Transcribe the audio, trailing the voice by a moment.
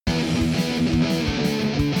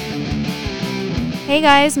Hey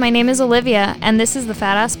guys, my name is Olivia, and this is the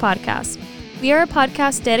Fat Ass Podcast. We are a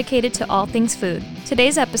podcast dedicated to all things food.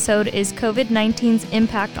 Today's episode is COVID-19's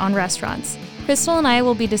impact on restaurants. Crystal and I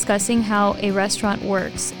will be discussing how a restaurant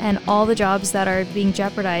works and all the jobs that are being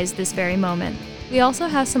jeopardized this very moment. We also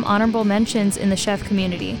have some honorable mentions in the chef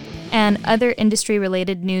community and other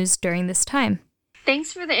industry-related news during this time.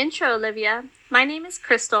 Thanks for the intro, Olivia. My name is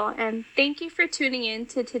Crystal, and thank you for tuning in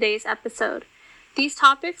to today's episode. These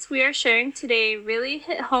topics we are sharing today really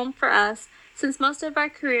hit home for us since most of our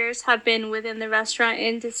careers have been within the restaurant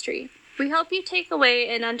industry. We hope you take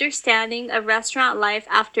away an understanding of restaurant life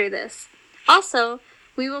after this. Also,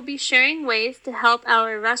 we will be sharing ways to help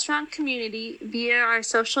our restaurant community via our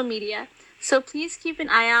social media, so please keep an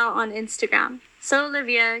eye out on Instagram. So,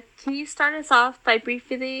 Olivia, can you start us off by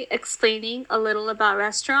briefly explaining a little about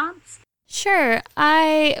restaurants? Sure.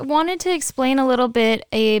 I wanted to explain a little bit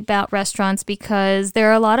about restaurants because there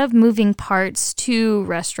are a lot of moving parts to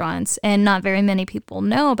restaurants and not very many people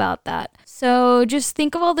know about that. So just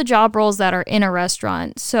think of all the job roles that are in a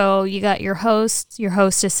restaurant. So you got your hosts, your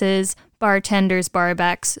hostesses, bartenders,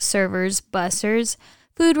 barbacks, servers, bussers,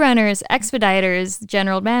 food runners, expediters,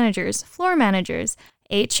 general managers, floor managers,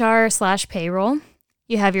 HR/payroll.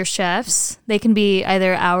 You have your chefs. They can be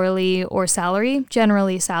either hourly or salary,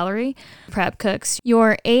 generally salary, prep cooks,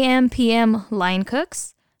 your AM, PM line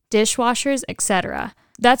cooks, dishwashers, etc.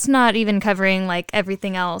 That's not even covering like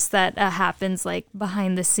everything else that happens like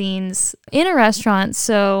behind the scenes in a restaurant.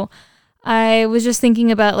 So I was just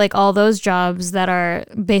thinking about like all those jobs that are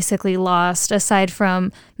basically lost aside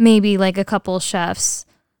from maybe like a couple chefs,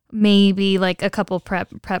 maybe like a couple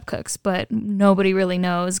prep cooks, but nobody really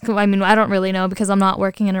knows. I mean, I don't really know because I'm not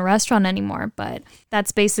working in a restaurant anymore, but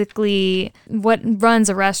that's basically what runs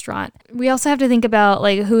a restaurant. We also have to think about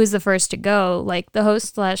like who is the first to go. Like the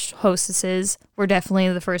host/hostesses were definitely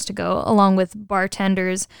the first to go, along with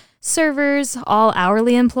bartenders, servers, all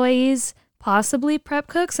hourly employees, possibly prep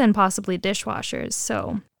cooks, and possibly dishwashers.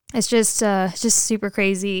 So it's just super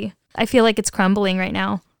crazy. I feel like it's crumbling right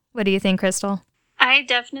now. What do you think, Crystal? I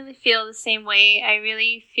definitely feel the same way. I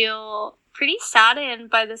really feel pretty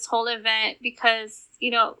saddened by this whole event because,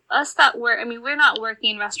 us that work, we're not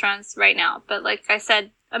working in restaurants right now, but like I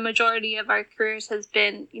said, a majority of our careers has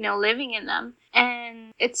been, living in them.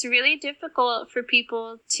 And it's really difficult for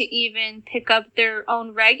people to even pick up their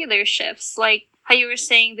own regular shifts. Like how you were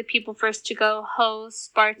saying, the people first to go,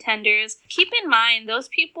 hosts, bartenders. Keep in mind, those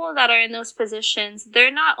people that are in those positions,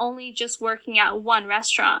 they're not only just working at one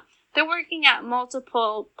restaurant. They're working at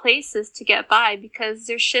multiple places to get by because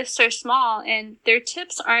their shifts are small and their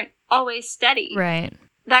tips aren't always steady. Right.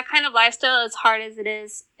 That kind of lifestyle, as hard as it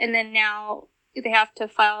is, and then now they have to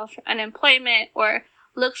file for unemployment or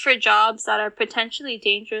look for jobs that are potentially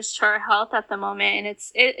dangerous to our health at the moment. And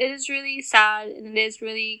it is really sad and it is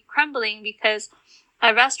really crumbling because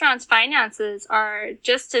a restaurant's finances are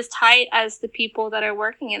just as tight as the people that are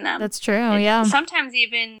working in them. That's true, yeah. Sometimes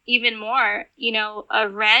even more. A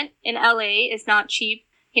rent in LA is not cheap.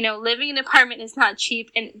 Living in an apartment is not cheap.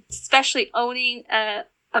 And especially owning a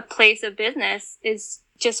place of business is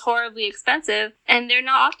just horribly expensive. And they're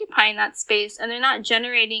not occupying that space and they're not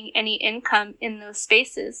generating any income in those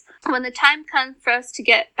spaces. When the time comes for us to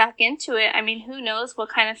get back into it, who knows what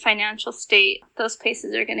kind of financial state those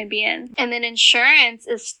places are going to be in. And then insurance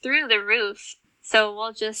is through the roof. So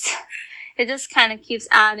it just kind of keeps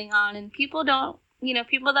adding on. And people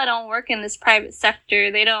that don't work in this private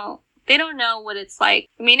sector, they don't know what it's like.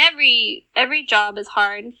 Every job is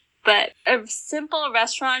hard, but a simple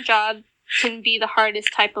restaurant job can be the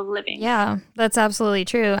hardest type of living. Yeah, that's absolutely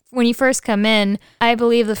true. When you first come in, I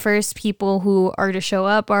believe the first people who are to show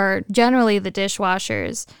up are generally the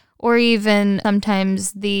dishwashers or even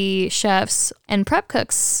sometimes the chefs and prep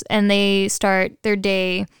cooks, and they start their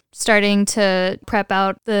day starting to prep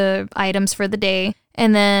out the items for the day.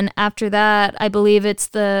 And then after that, I believe it's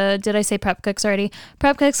did I say prep cooks already?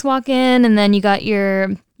 Prep cooks walk in, and then you got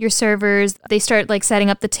your servers. They start like setting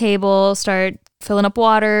up the table, start filling up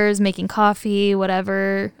waters, making coffee,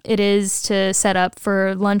 whatever it is to set up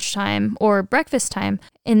for lunchtime or breakfast time.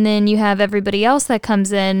 And then you have everybody else that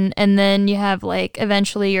comes in, and then you have like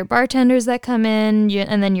eventually your bartenders that come in,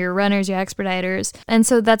 and then your runners, your expediters. And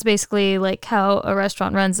so that's basically like how a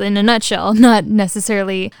restaurant runs in a nutshell, not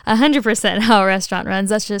necessarily 100% how a restaurant runs.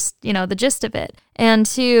 That's just, the gist of it. And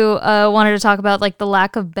two, wanted to talk about like the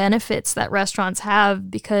lack of benefits that restaurants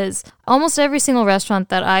have because almost every single restaurant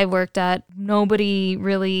that I worked at, nobody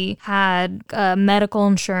really had medical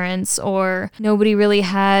insurance or nobody really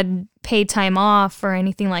had paid time off or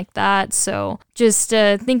anything like that. So just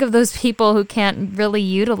think of those people who can't really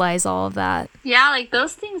utilize all of that. Yeah, like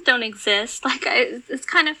those things don't exist. Like it's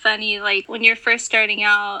kind of funny, like when you're first starting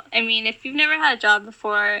out. I mean, if you've never had a job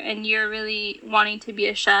before and you're really wanting to be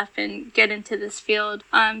a chef and get into this field,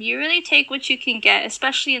 you really take what you can get,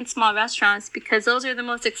 especially in small restaurants, because those are the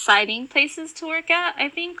most exciting places to work at, I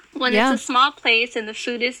think. When it's a small place and the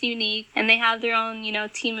food is unique and they have their own,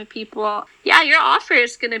 team of people, yeah, your offer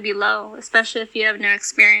is going to be low, especially if you have no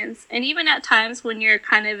experience. And even at times when you're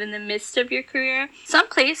kind of in the midst of your career, some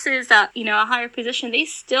places that, a higher position, they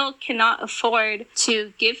still cannot afford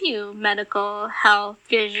to give you medical, health,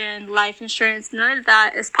 vision, life insurance. None of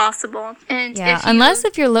that is possible. And unless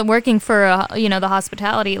if you're working for the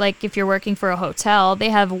hospitality, like if you're working for a hotel, they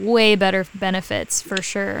have way better benefits for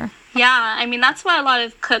sure. Yeah, I mean, that's why a lot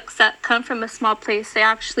of cooks that come from a small place, they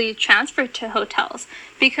actually transfer to hotels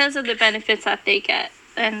because of the benefits that they get.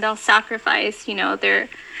 And they'll sacrifice,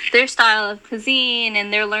 their style of cuisine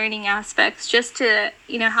and their learning aspects just to,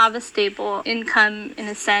 have a stable income in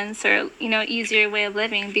a sense, or, easier way of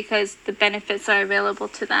living because the benefits are available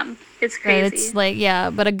to them. It's crazy. It's like,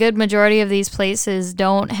 but a good majority of these places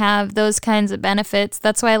don't have those kinds of benefits.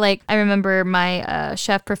 That's why, I remember my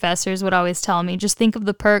chef professors would always tell me, just think of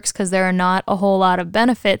the perks, because there are not a whole lot of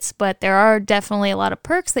benefits, but there are definitely a lot of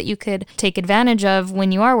perks that you could take advantage of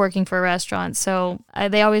when you are working for a restaurant. So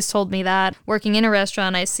they always told me that working in a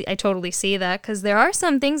restaurant, I totally see that, because there are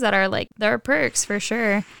some things that are there are perks for sure.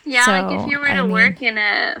 Yeah, so, if you were to work in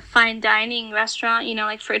a fine dining restaurant,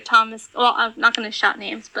 like for Thomas, well, I'm not going to shout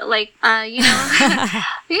names, but like like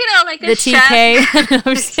a the chef.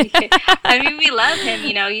 TK. I mean, we love him.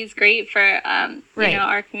 He's great for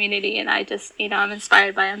our community, and I just I'm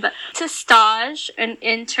inspired by him. But to stage and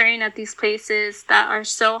intern at these places that are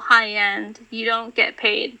so high end, you don't get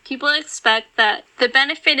paid. People expect that the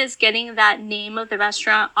benefit is getting that name of the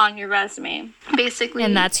restaurant on your resume, basically,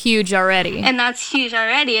 and that's huge already.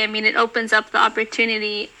 I mean, it opens up the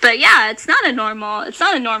opportunity. But yeah, it's not a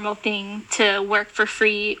normal thing to work for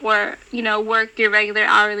free or work your regular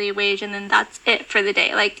hourly wage and then that's it for the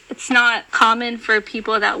day. Like, it's not common for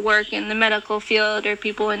people that work in the medical field or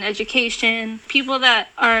people in education. People that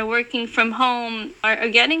are working from home are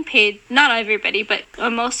getting paid, not everybody, but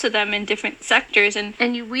most of them in different sectors.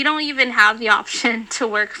 And we don't even have the option to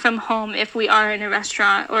work from home if we are in a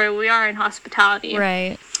restaurant or we are in hospitality.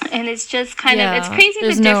 Right. And it's just it's crazy the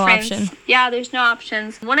difference. No option. Yeah, there's no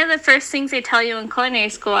options. One of the first things they tell you in culinary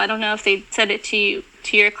school, I don't know if they said it to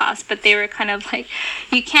your class, but they were kind of like,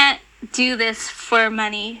 you can't do this for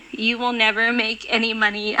money. You will never make any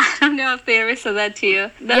money. I don't know if they ever said that to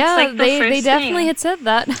you. That's they definitely had said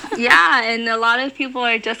that. Yeah, and a lot of people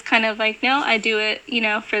are just kind of like, no, I do it,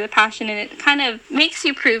 for the passion, and it kind of makes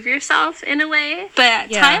you prove yourself in a way. But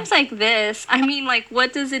at times like this, I mean,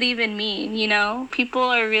 what does it even mean, People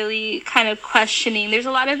are really kind of questioning. There's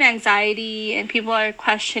a lot of anxiety, and people are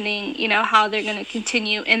questioning, how they're going to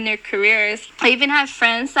continue in their careers. I even have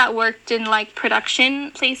friends that worked in, production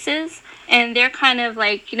places, and they're kind of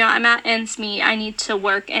like, I'm at ends meet. I need to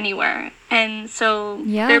work anywhere. And so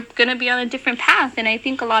they're going to be on a different path. And I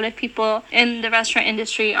think a lot of people in the restaurant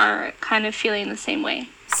industry are kind of feeling the same way.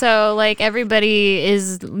 So, everybody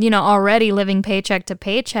is, already living paycheck to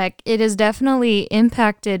paycheck. It has definitely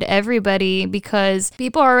impacted everybody because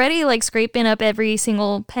people are already, scraping up every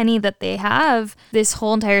single penny that they have. This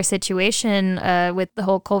whole entire situation with the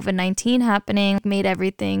whole COVID-19 happening made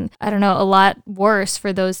everything, a lot worse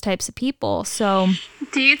for those types of people. So,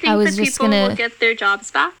 do you think that people will get their jobs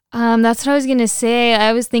back? That's what I was going to say.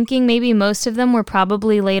 I was thinking maybe most of them were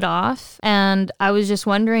probably laid off, and I was just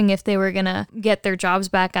wondering if they were going to get their jobs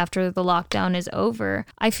back after the lockdown is over.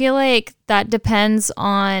 I feel like that depends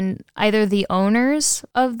on either the owners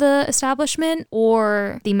of the establishment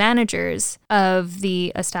or the managers of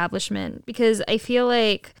the establishment, because I feel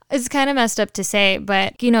like it's kind of messed up to say,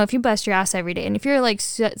 but, if you bust your ass every day and if you're a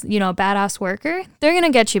badass worker, they're going to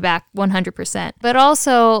get you back 100%. But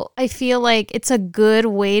also, I feel like it's a good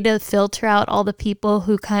way to filter out all the people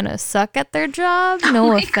who kind of suck at their job.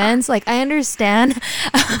 No offense. God. I understand.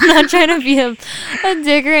 I'm not trying to be a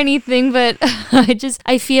dick or anything, but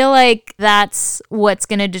I feel like that's what's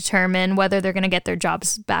going to determine whether they're going to get their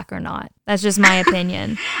jobs back or not. That's just my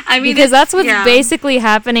opinion. I mean, because that's what's basically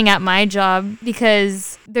happening at my job,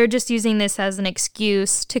 because they're just using this as an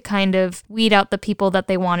excuse to kind of weed out the people that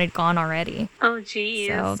they wanted gone already. Oh, geez.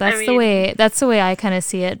 So that's the way I kind of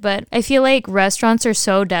see it. But I feel like restaurants are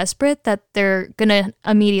so desperate that they're gonna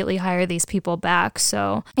immediately hire these people back.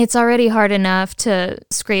 So it's already hard enough to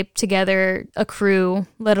scrape together a crew,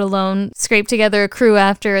 let alone scrape together a crew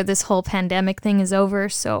after this whole pandemic thing is over.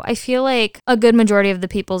 So I feel like a good majority of the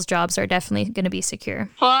people's jobs are definitely going to be secure.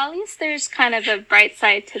 Well, at least there's kind of a bright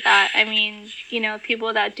side to that. I mean,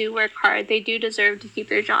 people that do work hard, they do deserve to keep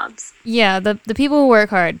their jobs. Yeah, the people who work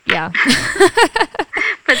hard, yeah.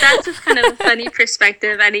 But that's just kind of a funny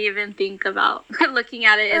perspective I didn't even think about looking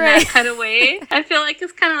at it in that kind of way. I feel like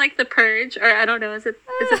it's kind of like The Purge, or I don't know, is it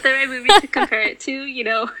the right movie to compare it to?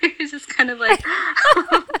 It's just kind of like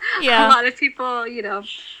yeah. A lot of people,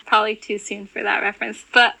 probably too soon for that reference.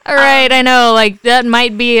 But all right, I know, like that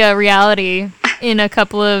might be a reality in a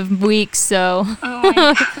couple of weeks, so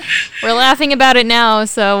we're laughing about it now,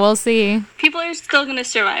 so we'll see. People are still going to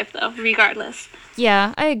survive though, regardless.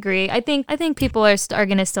 Yeah, I agree. I think people are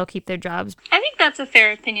going to still keep their jobs. I think that's a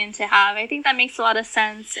fair opinion to have. I think that makes a lot of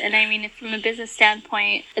sense. And I mean, from a business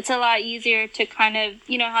standpoint, it's a lot easier to kind of,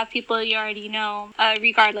 have people you already know,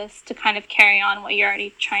 regardless, to kind of carry on what you're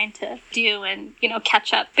already trying to do and,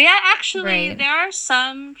 catch up. But yeah, actually, there are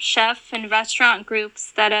some chef and restaurant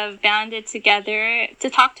groups that have banded together to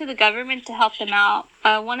talk to the government to help them out.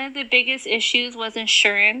 One of the biggest issues was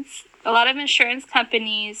insurance. A lot of insurance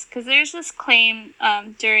companies, because there's this claim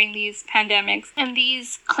during these pandemics, and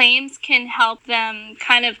these claims can help them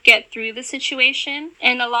kind of get through the situation.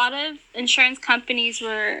 And a lot of insurance companies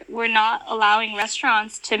were not allowing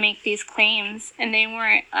restaurants to make these claims, and they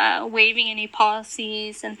weren't waiving any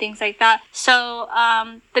policies and things like that. So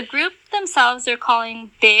the group themselves are calling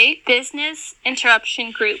Big Business Interruption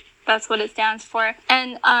Group. That's what it stands for.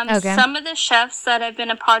 And some of the chefs that have been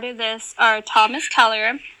a part of this are Thomas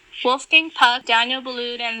Keller, Wolfgang Puck, Daniel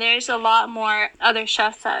Boulud, and there's a lot more other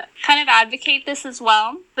chefs that kind of advocate this as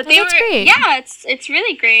well. But that's great. Yeah, it's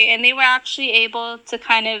really great, and they were actually able to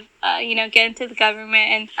kind of get into the government.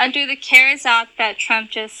 And under the CARES Act that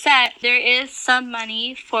Trump just set, there is some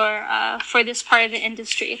money for this part of the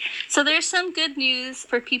industry. So there's some good news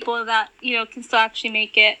for people that can still actually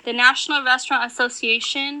make it. The National Restaurant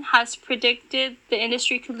Association has predicted the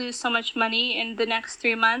industry could lose so much money in the next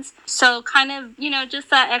 3 months. So kind of just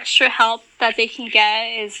that extra help that they can get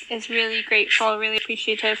is really grateful, really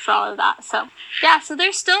appreciative for all of that. So yeah, so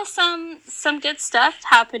there's still some good stuff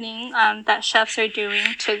happening that chefs are doing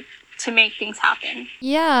to make things happen.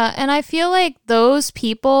 Yeah, and I feel like those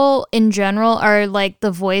people in general are like the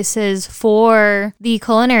voices for the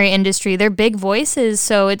culinary industry. They're big voices,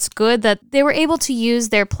 so it's good that they were able to use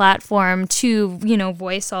their platform to,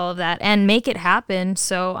 voice all of that and make it happen.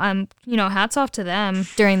 So hats off to them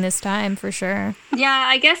during this time for sure. Yeah,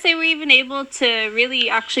 I guess they were even able to really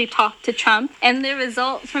actually talk to Trump, and the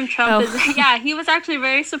result from Trump is he was actually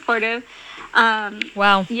very supportive.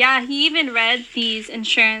 Wow. Yeah, he even read these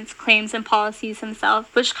insurance claims and policies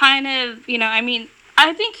himself, which kind of,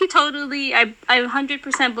 I think he totally, I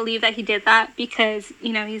 100% believe that he did that because,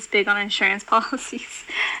 he's big on insurance policies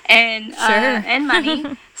and and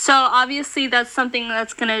money. So obviously that's something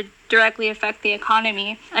that's going to directly affect the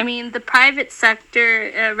economy. I mean, the private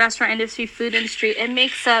sector, restaurant industry, food industry, it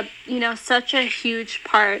makes up, such a huge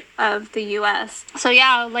part of the U.S. So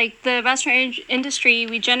yeah, like the restaurant industry,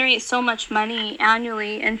 we generate so much money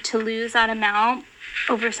annually, and to lose that amount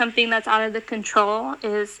over something that's out of the control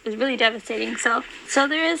is really devastating. So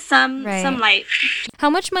there is some light. How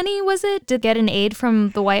much money was it to get an aid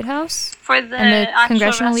from the White House? For the actual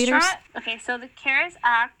congressional restaurant? leaders? Okay, so the CARES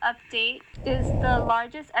Act update is the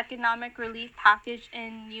largest economic relief package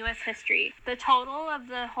in U.S. history. The total of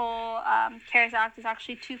the whole CARES Act is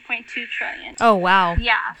actually $2.2 trillion. Oh, wow.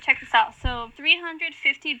 Yeah, check this out. So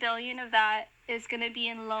 $350 billion of that is going to be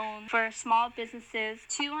in loans for small businesses.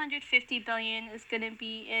 $250 billion is going to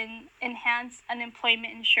be in enhanced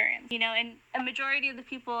unemployment insurance. And a majority of the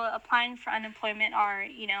people applying for unemployment are,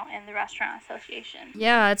 in the restaurant association.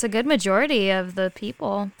 Yeah, it's a good majority of the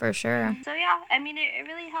people, for sure. So yeah, I mean, it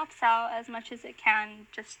really helps out as much as it can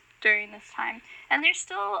just during this time. And there's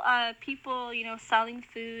still people, selling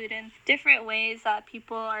food and different ways that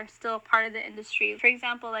people are still part of the industry. For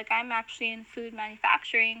example, like I'm actually in food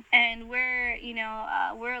manufacturing, and we're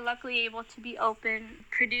luckily able to be open,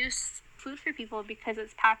 produce food for people because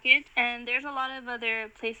it's packaged, and there's a lot of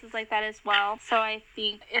other places like that as well. So I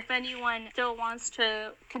think if anyone still wants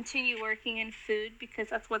to continue working in food because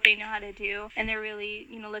that's what they know how to do, and they're really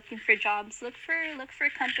looking for jobs, look for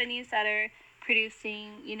companies that are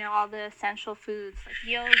producing all the essential foods like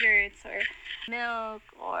yogurts or milk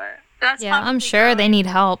or That's Yeah, I'm probably sure they growing. need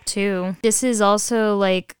help too. This is also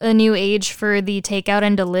like a new age for the takeout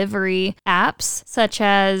and delivery apps, such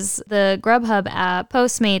as the Grubhub app,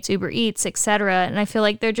 Postmates, Uber Eats, etc. And I feel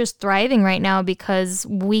like they're just thriving right now because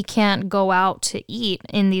we can't go out to eat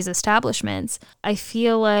in these establishments. I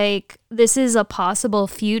feel like this is a possible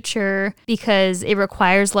future because it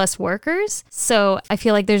requires less workers. So I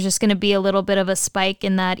feel like there's just going to be a little bit of a spike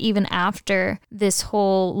in that even after this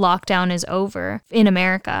whole lockdown is over in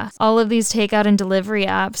America. All of these takeout and delivery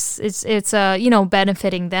apps, it's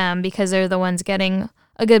benefiting them because they're the ones getting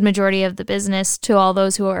a good majority of the business to all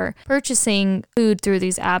those who are purchasing food through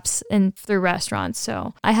these apps and through restaurants.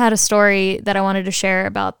 So I had a story that I wanted to share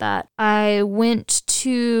about that. I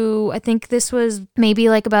think this was maybe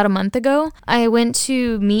like about a month ago. I went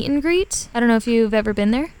to meet and greet. I don't know if you've ever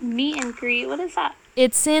been there. Meet and greet. What is that?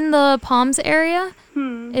 It's in the Palms area.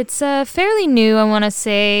 It's fairly new, I want to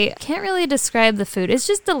say. Can't really describe the food. It's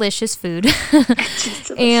just delicious food.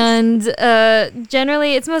 And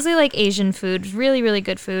generally, it's mostly like Asian food. Really, really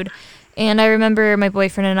good food. And I remember my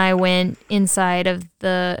boyfriend and I went inside of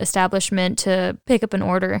the establishment to pick up an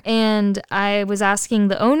order. And I was asking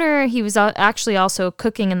the owner, he was actually also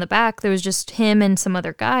cooking in the back. There was just him and some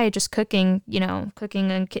other guy just cooking,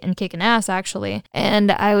 cooking and kicking ass, actually.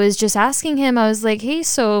 And I was just asking him, I was like, hey,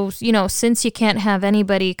 so, since you can't have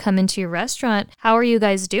anybody come into your restaurant, how are you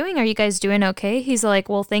guys doing? Are you guys doing okay? He's like,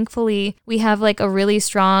 well, thankfully, we have like a really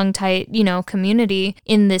strong, tight, community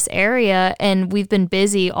in this area. And we've been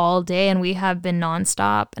busy all day and we have been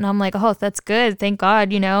nonstop. And I'm like, oh, that's good. Thank God.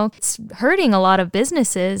 It's hurting a lot of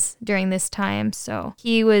businesses during this time. So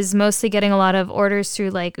he was mostly getting a lot of orders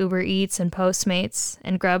through like Uber Eats and Postmates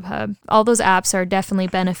and Grubhub. All those apps are definitely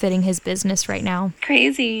benefiting his business right now.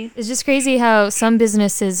 Crazy. It's just crazy how some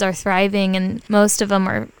businesses are thriving and most of them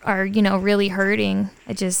are really hurting.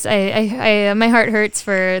 My heart hurts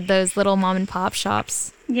for those little mom and pop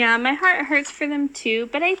shops. Yeah, my heart hurts for them too.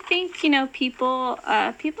 But I think, people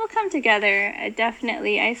come together.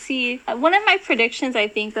 Definitely. I see one of my predictions, I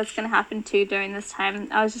think that's going to happen too during this time.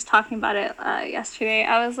 I was just talking about it yesterday.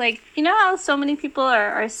 I was like, how so many people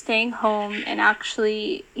are staying home and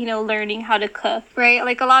actually, learning how to cook, right?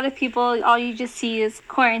 Like a lot of people, all you just see is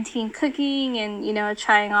quarantine cooking and,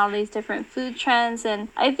 trying all these different food trends. And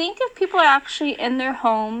I think if people are actually in their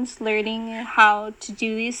homes learning how to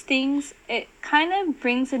do these things, it kind of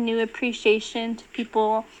brings a new appreciation to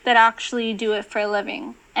people that actually do it for a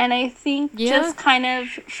living. And I think just kind of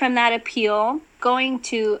from that appeal, going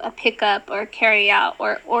to a pickup or carry out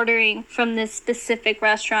or ordering from this specific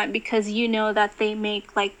restaurant because that they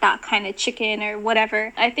make like that kind of chicken or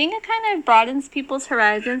whatever, I think it kind of broadens people's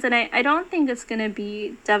horizons. And I don't think it's going to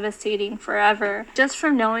be devastating forever, just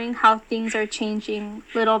from knowing how things are changing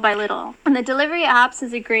little by little. And the delivery apps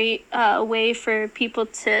is a great way for people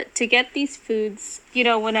to get these foods,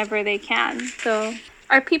 whenever they can. So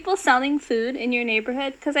are people selling food in your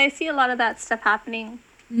neighborhood? Because I see a lot of that stuff happening.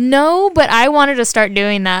 No, but I wanted to start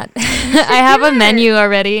doing that. I have a menu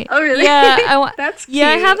already. Oh, really? Yeah, That's cute. Yeah,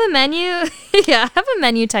 I have a menu. I have a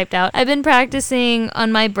menu typed out. I've been practicing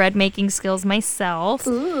on my bread making skills myself.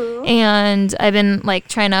 Ooh. And I've been like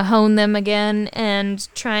trying to hone them again and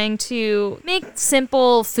trying to make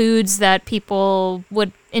simple foods that people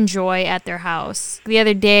would enjoy at their house. The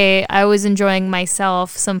other day, I was enjoying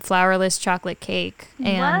myself some flourless chocolate cake,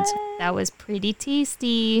 and that was pretty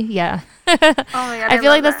tasty. Yeah. Oh my God, I feel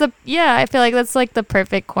like that's like the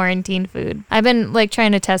perfect quarantine food. I've been like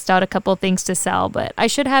trying to test out a couple things to sell, but I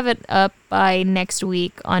should have it up by next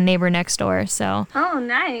week on Neighbor Next Door. So. Oh,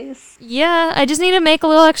 nice. Yeah, I just need to make a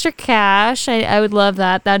little extra cash. I would love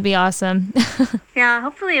that. That'd be awesome. Yeah,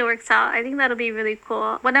 hopefully it works out. I think that'll be really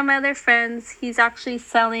cool. One of my other friends, he's actually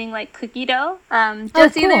selling like cookie dough.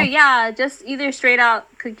 Just either straight out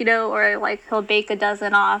cookie dough or like he'll bake a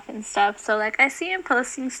dozen off and stuff. So like I see him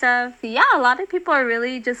posting stuff. Yeah, a lot of people are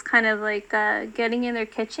really just kind of like getting in their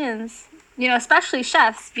kitchens, especially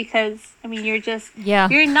chefs, because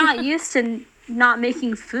you're not used to not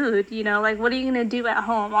making food, like what are you gonna do at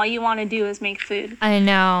home? All you want to do is make food. I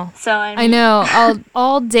know. So I know.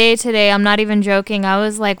 All day today, I'm not even joking, I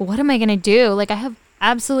was like, what am I gonna do? Like I have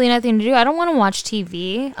absolutely nothing to do. I don't want to watch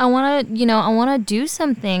TV. I want to do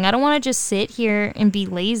something. I don't want to just sit here and be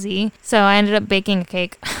lazy. So I ended up baking a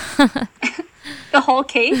cake. The whole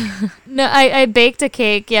cake? No, I baked a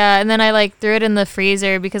cake, yeah, and then I like threw it in the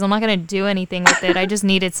freezer because I'm not going to do anything with it. I just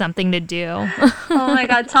needed something to do. Oh my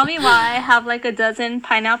God, tell me why I have like a dozen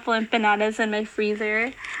pineapple empanadas in my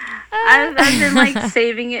freezer. I've been like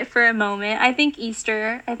saving it for a moment. I think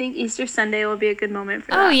Easter Sunday will be a good moment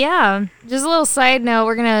for that. Oh yeah. Just a little side note,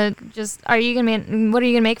 what are you going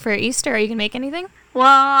to make for Easter? Are you going to make anything? Well,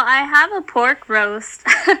 I have a pork roast.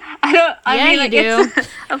 I don't. I mean, you like, do.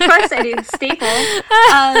 Of course I do. Staple.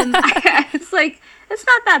 It's like it's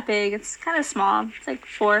not that big. It's kind of small. It's like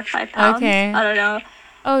 4 or 5 pounds. Okay. I don't know.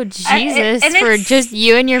 Oh, Jesus, and for it's- just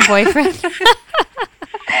you and your boyfriend?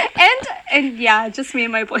 And yeah, just me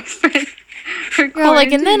and my boyfriend. For You're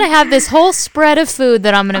like, and then I have this whole spread of food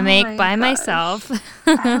that I'm going to Oh make my by gosh. myself.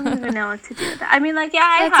 I don't even know what to do with that. I mean, like, yeah,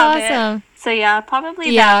 I That's have awesome. it. So yeah, probably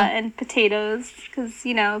Yeah. that and potatoes, because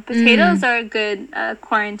potatoes are a good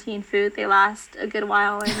quarantine food. They last a good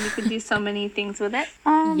while, and you can do so many things with it.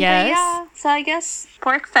 But Yes. yeah, so I guess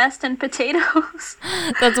pork fest and potatoes.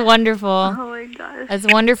 That's wonderful. Oh my gosh.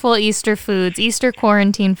 That's wonderful Easter foods, Easter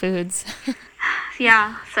quarantine foods.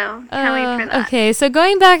 Yeah. So can't wait for that. Okay, so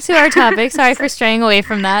going back to our topic, sorry for straying away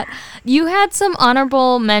from that. You had some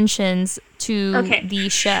honorable mentions to Okay. the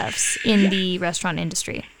chefs in the restaurant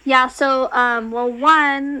industry. Yeah, so well,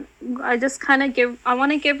 one, I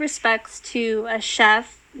want to give respects to a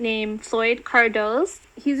chef named Floyd Cardoz.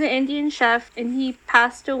 He's an Indian chef, and he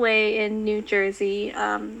passed away in New Jersey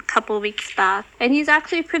a couple weeks back. And he's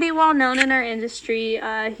actually pretty well known in our industry.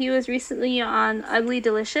 He was recently on Ugly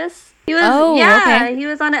Delicious. He was, okay. he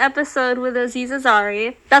was on an episode with Aziz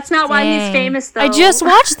Ansari. That's not why he's Dang. famous, though. I just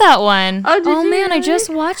watched that one. Oh, did you man, I really? just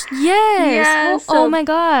watched. Yes. Yeah, oh so- my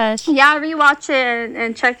gosh. Yeah, rewatch it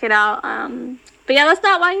and check it out. But yeah, that's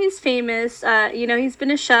not why he's famous. He's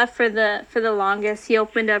been a chef for the longest. He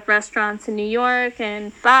opened up restaurants in New York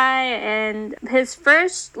and Dubai, and his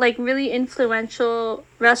first really influential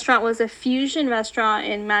restaurant was a fusion restaurant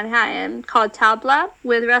in Manhattan called Tabla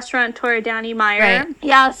with restaurateur Danny Meyer. Right.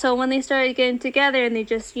 Yeah, so when they started getting together and they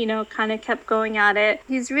just kind of kept going at it,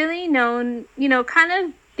 he's really known, kind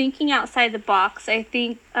of thinking outside the box. I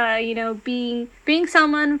think being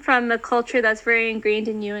someone from a culture that's very ingrained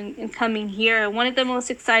in you and coming here, one of the most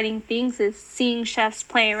exciting things is seeing chefs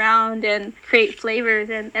play around and create flavors,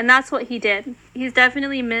 and that's what he did. He's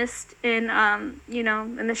definitely missed in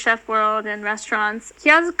in the chef world and restaurants. He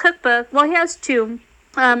has a cookbook. Well, he has two.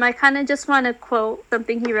 I kind of just want to quote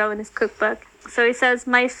something he wrote in his cookbook. So he says,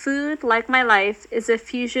 "My food, like my life, is a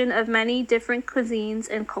fusion of many different cuisines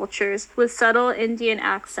and cultures with subtle Indian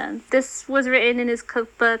accents." This was written in his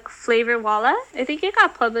cookbook, Flavor Wala. I think it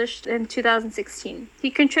got published in 2016.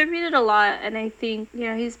 He contributed a lot, and I think,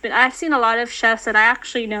 I've seen a lot of chefs that I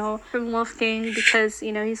actually know from Wolfgang because,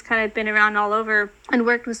 he's kind of been around all over and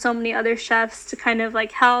worked with so many other chefs to kind of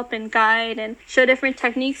help and guide and show different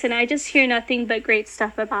techniques, and I just hear nothing but great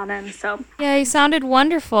stuff about him. So Yeah, he sounded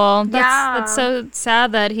wonderful. That's Yeah. so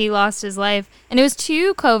sad that he lost his life. And it was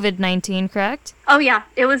to COVID-19, correct? oh yeah,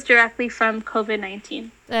 it was directly from COVID-19.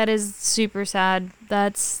 That is super sad.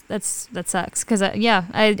 That sucks. Because,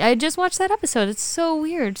 I just watched that episode. It's so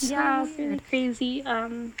weird. So Yeah, it's weird. really crazy.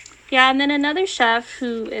 Yeah, and then another chef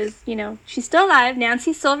who is, she's still alive,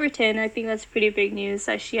 Nancy Silverton. I think that's pretty big news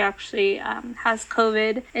that she actually has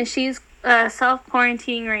COVID, and she's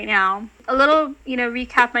self-quarantining right now. A little,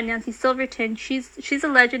 recap on Nancy Silverton. She's a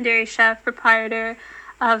legendary chef, proprietor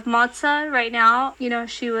of Mozza right now.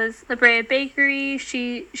 She was La Brea Bakery.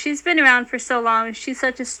 She's been around for so long. She's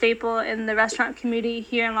such a staple in the restaurant community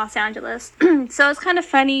here in Los Angeles. So it's kind of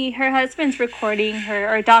funny. Her husband's recording her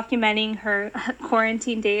or documenting her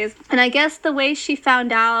quarantine days. And I guess the way she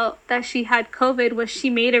found out that she had COVID was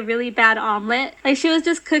she made a really bad omelet. She was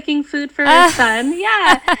just cooking food for her son.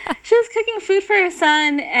 Yeah. She was cooking food for her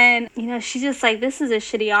son, and she's just like, this is a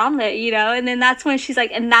shitty omelet, and then that's when she's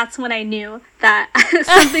like, and that's when I knew that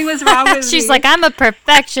something was wrong with me. She's like, I'm a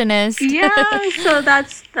perfectionist. Yeah, so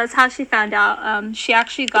that's how she found out. She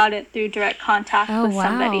actually got it through direct contact with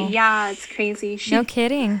somebody. wow. Yeah, it's crazy. No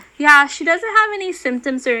kidding. Yeah, she doesn't have any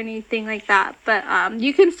symptoms or anything like that, but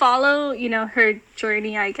you can follow, her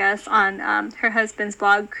journey, I guess, on her husband's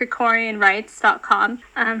blog,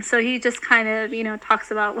 krikorianwrites.com. So he just kind of,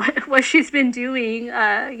 talks about what she's been doing,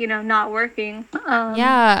 not working.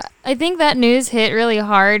 Yeah, I think that news hit really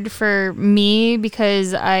hard for me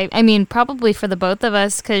because I mean, probably for the both of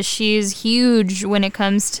us, because she's huge when it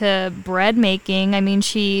comes to bread making. I mean,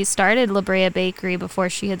 she started La Brea Bakery before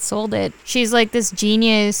she had sold it. She's like this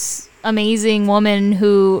genius, amazing woman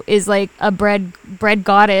who is like a bread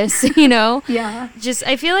goddess, Yeah. Just,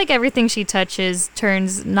 I feel like everything she touches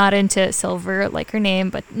turns not into silver like her name,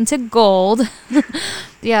 but into gold.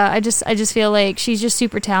 Yeah, I just feel like she's just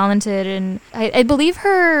super talented, and I believe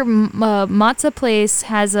her matzo place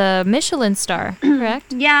has a Michelin star,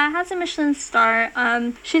 correct? Yeah, it has a Michelin star.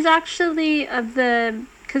 She's actually of the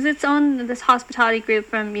because it's owned this hospitality group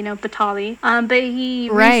from, Batali. But he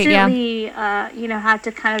recently, had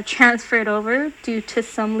to kind of transfer it over due to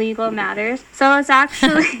some legal matters. So it's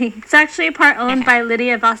actually it's actually a part owned by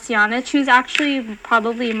Lydia Bastianich, who's actually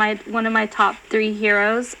probably one of my top 3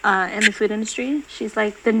 heroes in the food industry. She's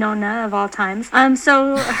like the Nona of all times.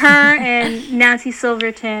 So her and Nancy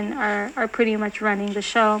Silverton are pretty much running the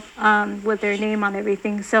show with their name on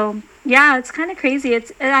everything. So yeah, it's kind of crazy.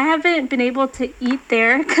 I haven't been able to eat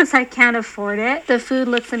there because I can't afford it. The food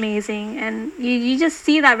looks amazing, and you just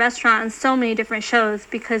see that restaurant in so many different shows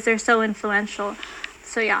because they're so influential.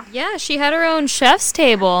 So yeah. Yeah, she had her own chef's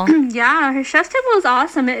table. Yeah, her chef's table was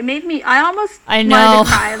awesome. It made me, I wanted know. to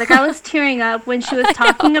cry. Like, I was tearing up when she was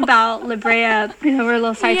talking about La Brea, her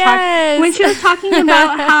little sidetrack. Yes. When she was talking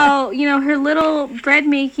about how, her little bread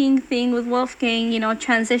making thing with Wolfgang,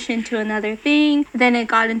 transitioned to another thing. Then it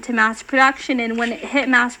got into mass production. And when it hit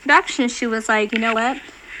mass production, she was like, you know what?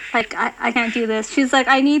 Like, I can't do this. She's like,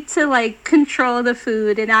 I need to, like, control the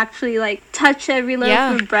food and actually, like, touch every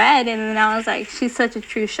loaf of bread. And then I was like, she's such a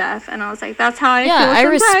true chef. And I was like, that's how I feel sometimes. I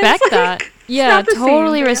respect that. Yeah,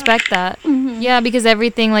 totally same, respect that. Mm-hmm. Yeah, because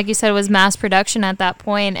everything, like you said, was mass production at that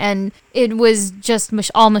point, and it was just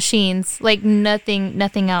all machines, like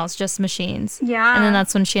nothing else, just machines. Yeah. And then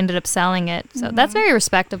that's when she ended up selling it. So that's very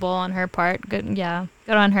respectable on her part. Good, yeah,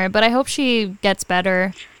 good on her. But I hope she gets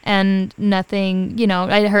better and nothing,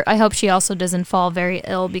 I hope she also doesn't fall very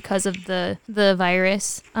ill because of the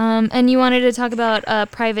virus. And you wanted to talk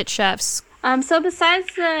about private chefs. So besides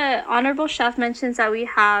the honorable chef mentions that we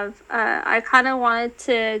have, I kind of wanted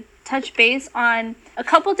to touch base on a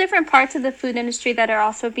couple different parts of the food industry that are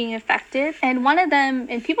also being affected. And one of them,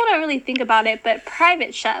 and people don't really think about it, but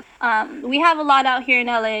private chef. We have a lot out here in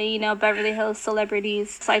LA, Beverly Hills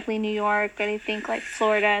celebrities, likely New York, and I think like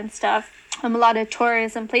Florida and stuff. A lot of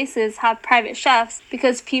tourism places have private chefs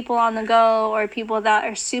because people on the go or people that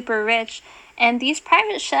are super rich. And these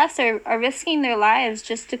private chefs are risking their lives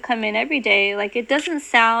just to come in every day. Like, it doesn't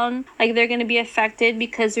sound like they're going to be affected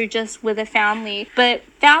because they're just with a family. But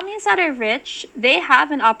families that are rich, they have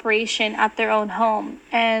an operation at their own home.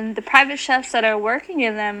 And the private chefs that are working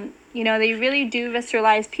in them, they really do risk their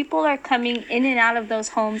lives. People are coming in and out of those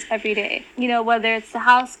homes every day. Whether it's the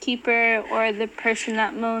housekeeper or the person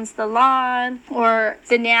that mows the lawn or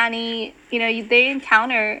the nanny, they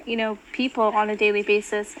encounter, people on a daily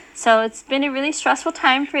basis. So it's been a really stressful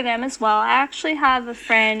time for them as well. I actually have a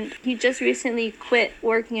friend, he just recently quit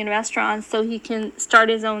working in restaurants so he can start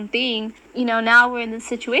his own thing. Now we're in the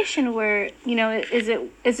situation where,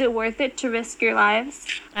 is it worth it to risk your lives?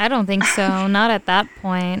 I don't think so. Not at that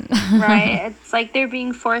point. Right. It's like they're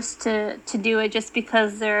being forced to do it just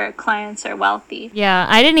because their clients are wealthy. Yeah.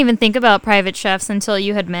 I didn't even think about private chefs until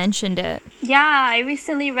you had mentioned it. Yeah. I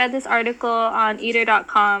recently read this article on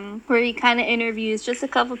eater.com where he kind of interviews just a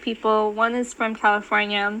couple people. One is from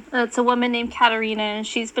California. It's a woman named Katarina, and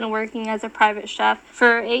she's been working as a private chef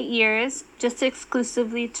for 8 years, just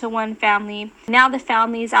exclusively to one family. Now the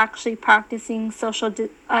family is actually practicing social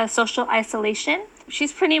isolation.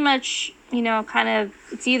 She's pretty much,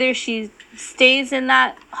 it's either she stays in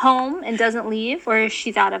that home and doesn't leave, or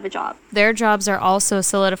she's out of a job. Their jobs are also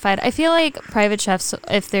solidified. I feel like private chefs,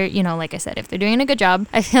 if they're, like I said, if they're doing a good job,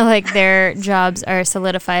 I feel like their jobs are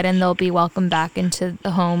solidified and they'll be welcomed back into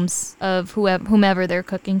the homes of whomever they're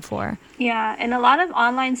cooking for. Yeah, and a lot of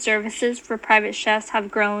online services for private chefs have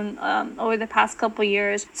grown over the past couple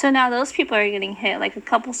years. So now those people are getting hit. Like a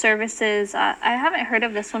couple services, I haven't heard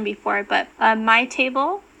of this one before, but My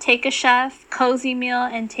Table, Take a Chef, Cozy Meal,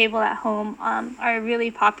 and Table at Home are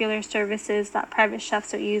really popular services that private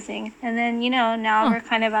chefs are using. And then, now we're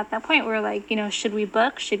kind of at that point where, like, should we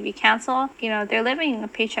book? Should we cancel? They're living a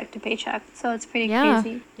paycheck to paycheck. So it's pretty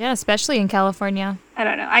crazy. Yeah, especially in California. I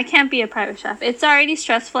don't know. I can't be a private chef. It's already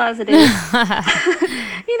stressful as it is.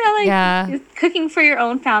 Cooking for your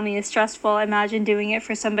own family is stressful. Imagine doing it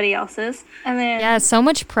for somebody else's. And then so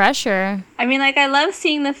much pressure. I mean, I love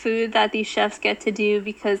seeing the food that these chefs get to do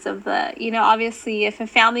because of the, obviously if a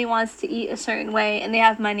family wants to eat a certain way and they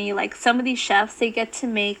have money, like some of these chefs, they get to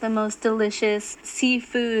make the most delicious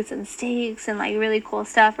seafoods and steaks and like really cool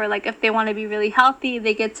stuff. Or like if they want to be really healthy,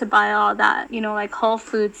 they get to buy all that, like whole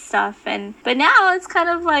food stuff. But now it's kind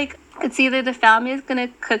of like, it's either the family is going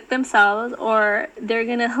to cook themselves or they're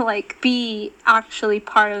going to like be actually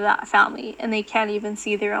part of that family and they can't even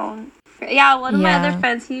see their own Yeah, one of my other Yeah.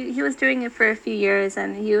 friends, he was doing it for a few years,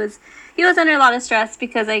 and he was under a lot of stress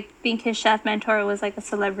because I think his chef mentor was like a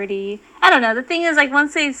celebrity. I don't know. The thing is, like,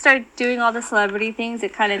 once they start doing all the celebrity things,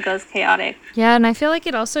 it kind of goes chaotic. Yeah, and I feel like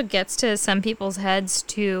it also gets to some people's heads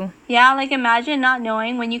too. Yeah, like imagine not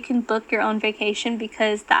knowing when you can book your own vacation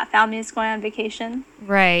because that family is going on vacation.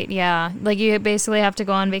 Right, yeah. Like you basically have to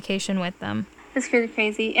go on vacation with them. It's really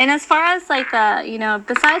crazy. And as far as like, you know,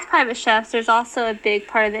 besides private chefs, there's also a big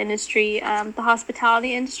part of the industry, the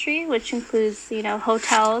hospitality industry, which includes, you know,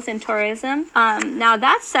 hotels and tourism. Now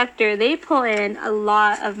that sector, they pull in a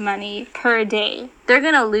lot of money per day. They're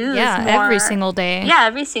going to lose more. Every single day. Yeah,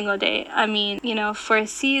 every single day. I mean, you know, Four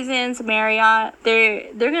Seasons, Marriott,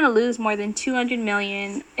 they're going to lose more than 200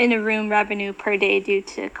 million in a room revenue per day due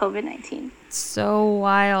to COVID-19. So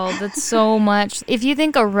wild. That's so much. If you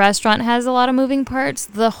think a restaurant has a lot of moving parts,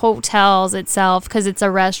 the hotels itself, because it's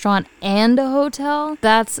a restaurant and a hotel,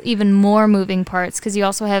 that's even more moving parts because you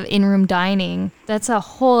also have in-room dining. That's a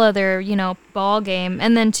whole other, you know, ball game.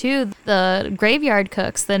 And then too, the graveyard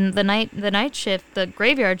cooks, then the night shift, the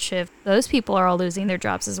graveyard shift, those people are all losing their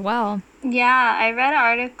jobs as well. Yeah, I read an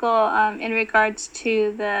article in regards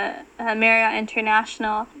to the Marriott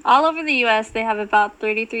International. All over the U.S., they have about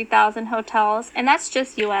 33,000 hotels, and that's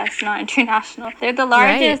just U.S., not international. They're the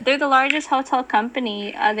largest. Right. They're the largest hotel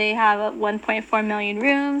company. They have 1.4 million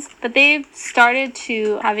rooms, but they've started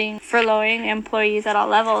to having furloughing employees at all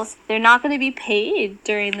levels. They're not going to be paid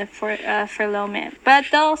during the furloughment, but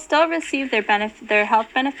they'll still receive their health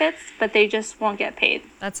benefits, but they just won't get paid.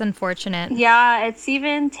 That's unfortunate. Yeah, it's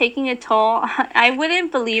even taking a toll. I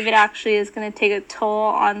wouldn't believe it actually is going to take a toll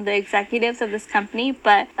on the executives of this company,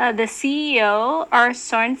 but the CEO,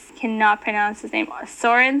 Sorensen, cannot pronounce his name,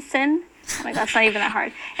 Sorensen. Oh my God, it's not even that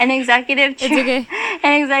hard. An executive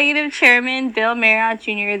chairman, Bill Marriott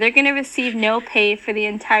Jr., they're going to receive no pay for the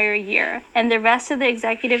entire year. And the rest of the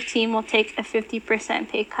executive team will take a 50%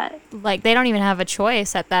 pay cut. Like, they don't even have a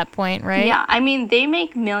choice at that point, right? Yeah, I mean, they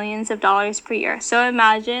make millions of dollars per year. So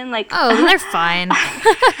imagine, like... Oh, they're fine.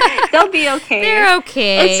 They'll be okay. They're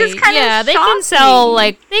okay. It's just kind of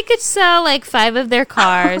shocking. They could sell, 5 of their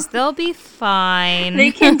cars. They'll be fine.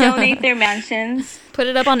 They can donate their mansions. Put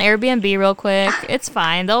it up on Airbnb real quick. It's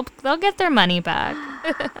fine. They'll get their money back.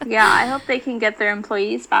 Yeah, I hope they can get their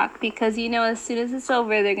employees back because, you know, as soon as it's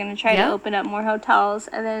over, they're going to try to open up more hotels,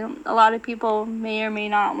 and then a lot of people may or may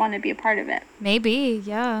not want to be a part of it. Maybe,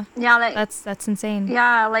 yeah. Yeah, like that's insane.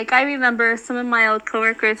 Yeah, like I remember some of my old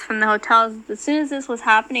coworkers from the hotels, as soon as this was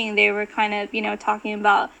happening, they were kind of, you know, talking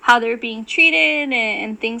about how they're being treated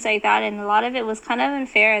and things like that, and a lot of it was kind of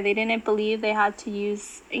unfair. They didn't believe they had to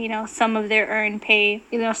use, you know, some of their earned pay,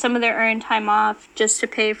 you know, some of their earned time off just to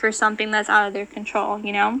pay for something that's out of their control,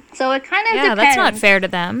 you know? So it kind of depends. That's not fair to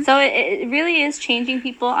them. So it really is changing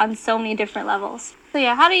people on so many different levels. So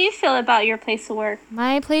yeah, how do you feel about your place of work?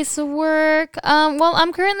 My place of work? Well,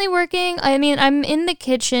 I'm currently working. I mean, I'm in the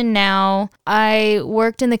kitchen now. I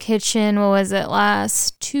worked in the kitchen,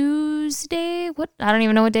 last Tuesday? I don't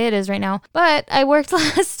even know what day it is right now. But I worked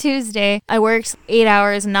last Tuesday. I worked 8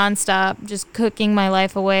 hours nonstop, just cooking my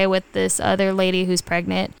life away with this other lady who's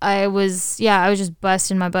pregnant. I was just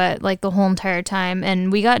busting my butt, the whole entire time. And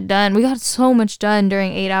we got done. We got so much done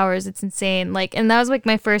during 8 hours. It's insane. And that was,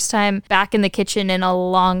 my first time back in the kitchen in a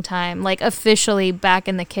long time, officially back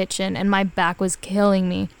in the kitchen, and my back was killing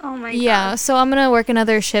me. Oh my god. Yeah, so I'm gonna work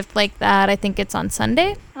another shift like that. I think it's on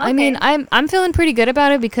Sunday. Okay. I mean, I'm feeling pretty good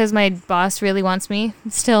about it because my boss really wants me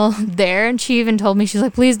still there, and she even told me, she's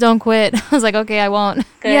like, please don't quit. I was like, okay, I won't.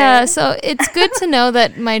 Good. Yeah, so it's good to know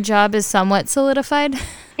that my job is somewhat solidified.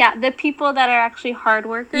 Yeah, the people that are actually hard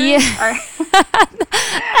workers are...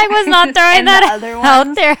 I was not throwing that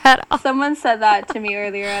out there at all. Someone said that to me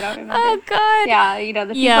earlier. I don't remember. Oh, God. Yeah,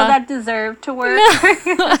 the people that deserve to work.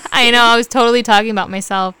 No. I know. I was totally talking about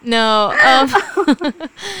myself. No.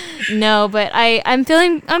 No, but I'm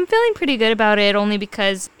feeling pretty good about it, only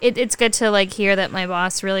because it's good to, hear that my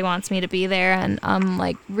boss really wants me to be there. And I'm,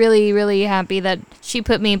 really, really happy that she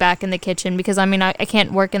put me back in the kitchen because, I mean, I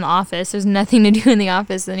can't work in the office. There's nothing to do in the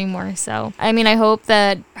office anymore. So, I mean, I hope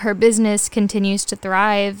that her business continues to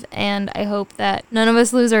thrive, and I hope that none of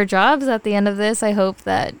us lose our jobs at the end of this. I hope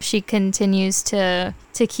that she continues to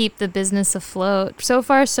keep the business afloat. So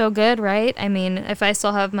far, so good, right? I mean, if I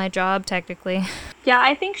still have my job, technically. Yeah,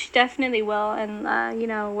 I think she definitely will. And,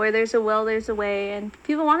 where there's a will, there's a way. And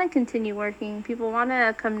people want to continue working. People want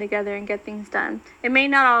to come together and get things done. It may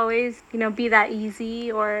not always, be that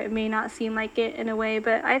easy, or it may not seem like it in a way,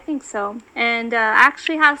 but I think so. And actually,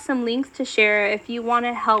 actually have some links to share if you want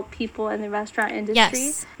to help people in the restaurant industry.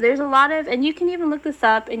 Yes. There's a lot of, and you can even look this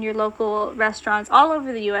up in your local restaurants all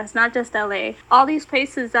over the US, not just LA. All these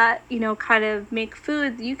places that, kind of make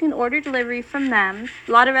food, you can order delivery from them.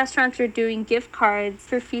 A lot of restaurants are doing gift cards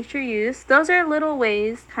for future use. Those are little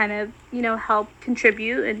ways kind of, help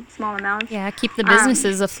contribute in small amounts. Yeah, keep the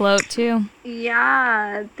businesses afloat too.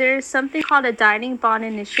 Yeah, there's something called a dining bond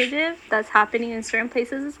initiative that's happening in certain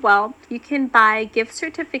places as well. You can buy gift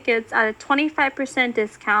certificates at a 25%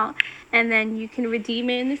 discount, and then you can redeem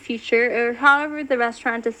it in the future, or however the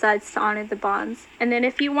restaurant decides to honor the bonds. And then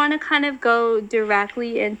if you want to kind of go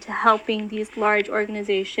directly into helping these large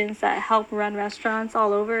organizations that help run restaurants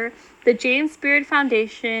all over, the James Beard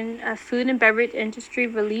Foundation, a food and beverage industry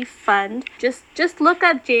relief fund. Just look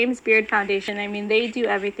up James Beard Foundation. I mean, they do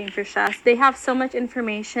everything for chefs. They have so much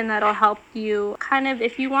information that'll help you kind of,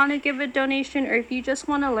 if you want to give a donation, or if you just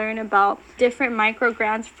want to learn about different micro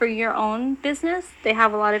grants for your own business, they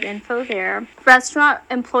have a lot of info there. Restaurant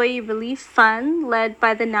Employee Relief Fund, led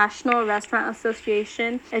by the National Restaurant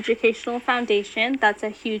Association Educational Foundation. That's a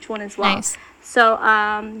huge one as well. Nice. So,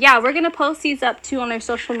 we're going to post these up too on our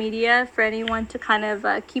social media for anyone to kind of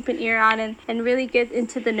keep an ear on and really get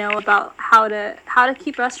into the know about how to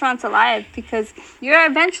keep restaurants alive, because you're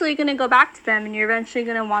eventually going to go back to them and you're eventually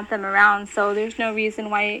going to want them around. So there's no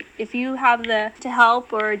reason why, if you have to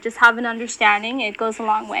help or just have an understanding, it goes a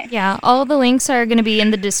long way. Yeah, all the links are going to be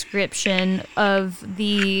in the description of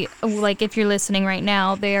if you're listening right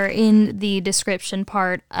now, they are in the description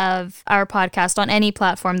part of our podcast on any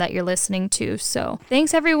platform that you're listening to. So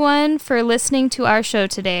thanks everyone for listening to our show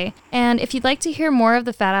today. And if you'd like to hear more of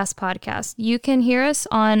the Fat Ass Podcast, you can hear us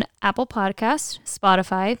on Apple Podcasts,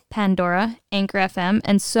 Spotify, Pandora, Anchor FM,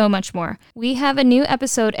 and so much more. We have a new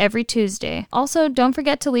episode every Tuesday. Also, don't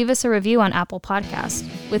forget to leave us a review on Apple Podcasts.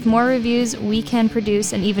 With more reviews, we can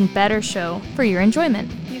produce an even better show for your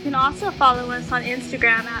enjoyment. You can also follow us on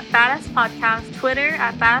Instagram at Badass Podcast, Twitter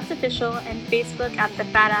at Badass Official, and Facebook at the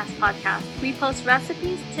Badass Podcast. We post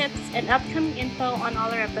recipes, tips, and upcoming info on all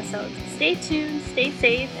our episodes. Stay tuned, stay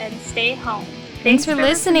safe, and stay home. Thanks for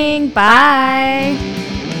listening. Bye.